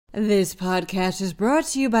This podcast is brought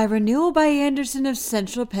to you by Renewal by Andersen of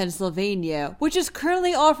Central Pennsylvania, which is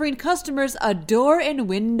currently offering customers a door and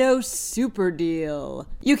window super deal.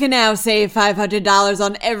 You can now save $500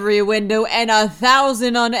 on every window and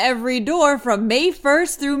 $1,000 on every door from May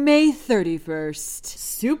 1st through May 31st.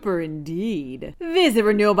 Super indeed. Visit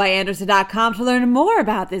renewalbyandersen.com to learn more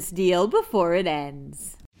about this deal before it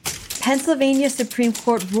ends. Pennsylvania Supreme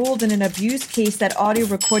Court ruled in an abuse case that audio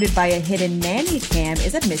recorded by a hidden nanny cam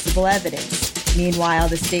is admissible evidence. Meanwhile,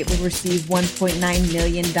 the state will receive $1.9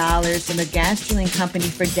 million from a gas drilling company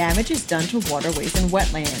for damages done to waterways and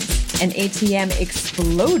wetlands. An ATM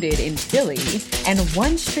exploded in Philly, and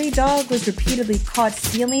one stray dog was repeatedly caught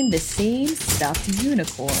stealing the same stuffed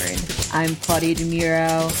unicorn. I'm Claudia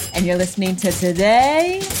DeMuro, and you're listening to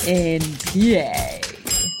Today in PA.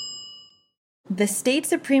 The state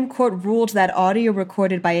Supreme Court ruled that audio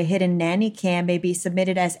recorded by a hidden nanny cam may be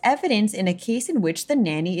submitted as evidence in a case in which the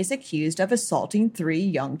nanny is accused of assaulting 3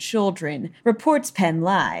 young children, reports Penn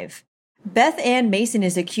Live. Beth Ann Mason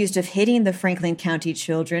is accused of hitting the Franklin County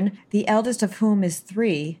children, the eldest of whom is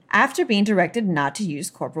 3, after being directed not to use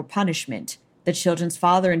corporal punishment. The children's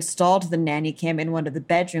father installed the nanny cam in one of the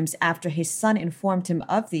bedrooms after his son informed him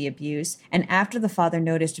of the abuse and after the father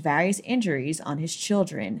noticed various injuries on his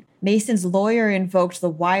children. Mason's lawyer invoked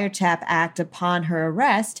the Wiretap Act upon her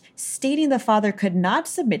arrest, stating the father could not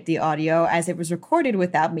submit the audio as it was recorded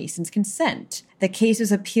without Mason's consent. The case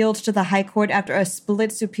was appealed to the High Court after a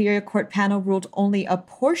split Superior Court panel ruled only a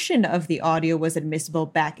portion of the audio was admissible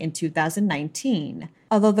back in 2019.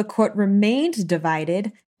 Although the court remained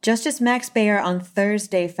divided, Justice Max Baer on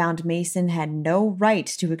Thursday found Mason had no right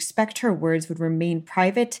to expect her words would remain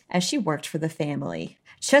private as she worked for the family.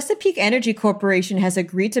 Chesapeake Energy Corporation has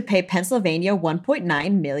agreed to pay Pennsylvania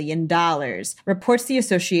 $1.9 million, reports the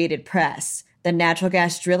Associated Press. The natural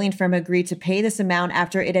gas drilling firm agreed to pay this amount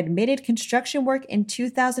after it admitted construction work in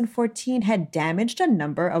 2014 had damaged a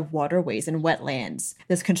number of waterways and wetlands.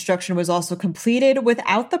 This construction was also completed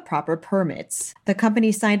without the proper permits. The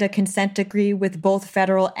company signed a consent decree with both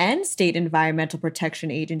federal and state environmental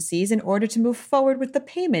protection agencies in order to move forward with the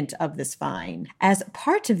payment of this fine. As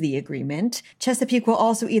part of the agreement, Chesapeake will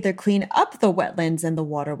also either clean up the wetlands and the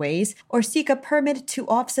waterways or seek a permit to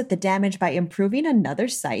offset the damage by improving another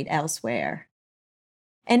site elsewhere.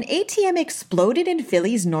 An ATM exploded in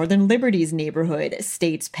Philly's Northern Liberties neighborhood,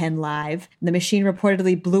 states Penn Live. The machine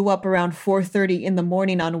reportedly blew up around 4:30 in the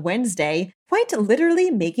morning on Wednesday, quite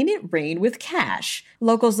literally making it rain with cash.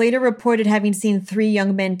 Locals later reported having seen 3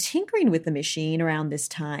 young men tinkering with the machine around this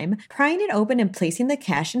time, prying it open and placing the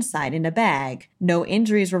cash inside in a bag. No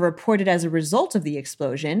injuries were reported as a result of the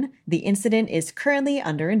explosion. The incident is currently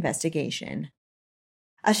under investigation.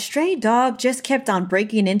 A stray dog just kept on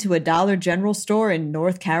breaking into a Dollar General store in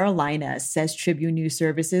North Carolina, says Tribune News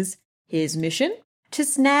Services. His mission? To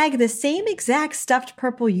snag the same exact stuffed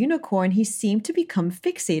purple unicorn he seemed to become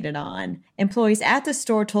fixated on. Employees at the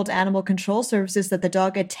store told Animal Control Services that the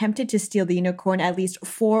dog attempted to steal the unicorn at least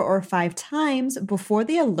 4 or 5 times before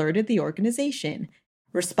they alerted the organization.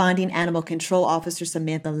 Responding Animal Control Officer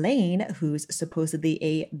Samantha Lane, who's supposedly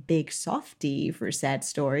a big softie for sad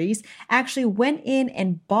stories, actually went in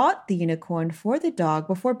and bought the unicorn for the dog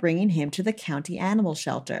before bringing him to the county animal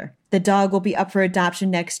shelter. The dog will be up for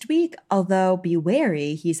adoption next week, although be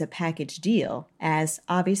wary he's a package deal, as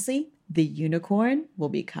obviously the unicorn will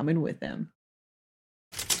be coming with him.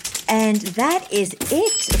 And that is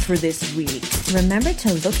it for this week. Remember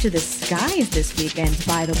to look to the skies this weekend,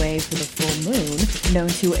 by the way, for the full moon, known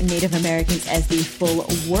to Native Americans as the full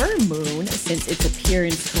worm moon, since its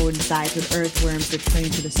appearance coincides with earthworms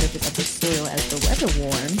returning to the surface of the soil as the weather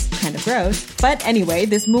warms. Kind of gross. But anyway,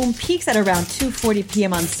 this moon peaks at around 2:40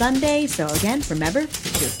 p.m. on Sunday, so again, remember,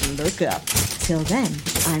 just look up. Till then,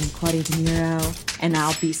 I'm Claudia DeMuro, and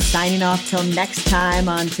I'll be signing off till next time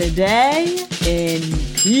on Today in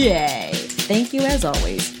PA. Thank you, as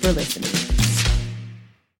always, for listening.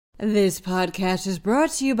 This podcast is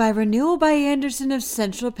brought to you by Renewal by Andersen of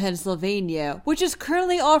Central Pennsylvania, which is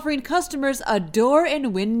currently offering customers a door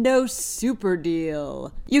and window super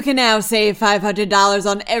deal. You can now save $500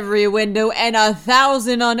 on every window and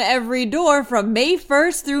 $1,000 on every door from May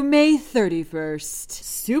 1st through May 31st.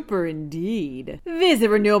 Super indeed.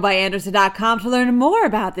 Visit renewalbyandersen.com to learn more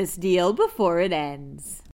about this deal before it ends.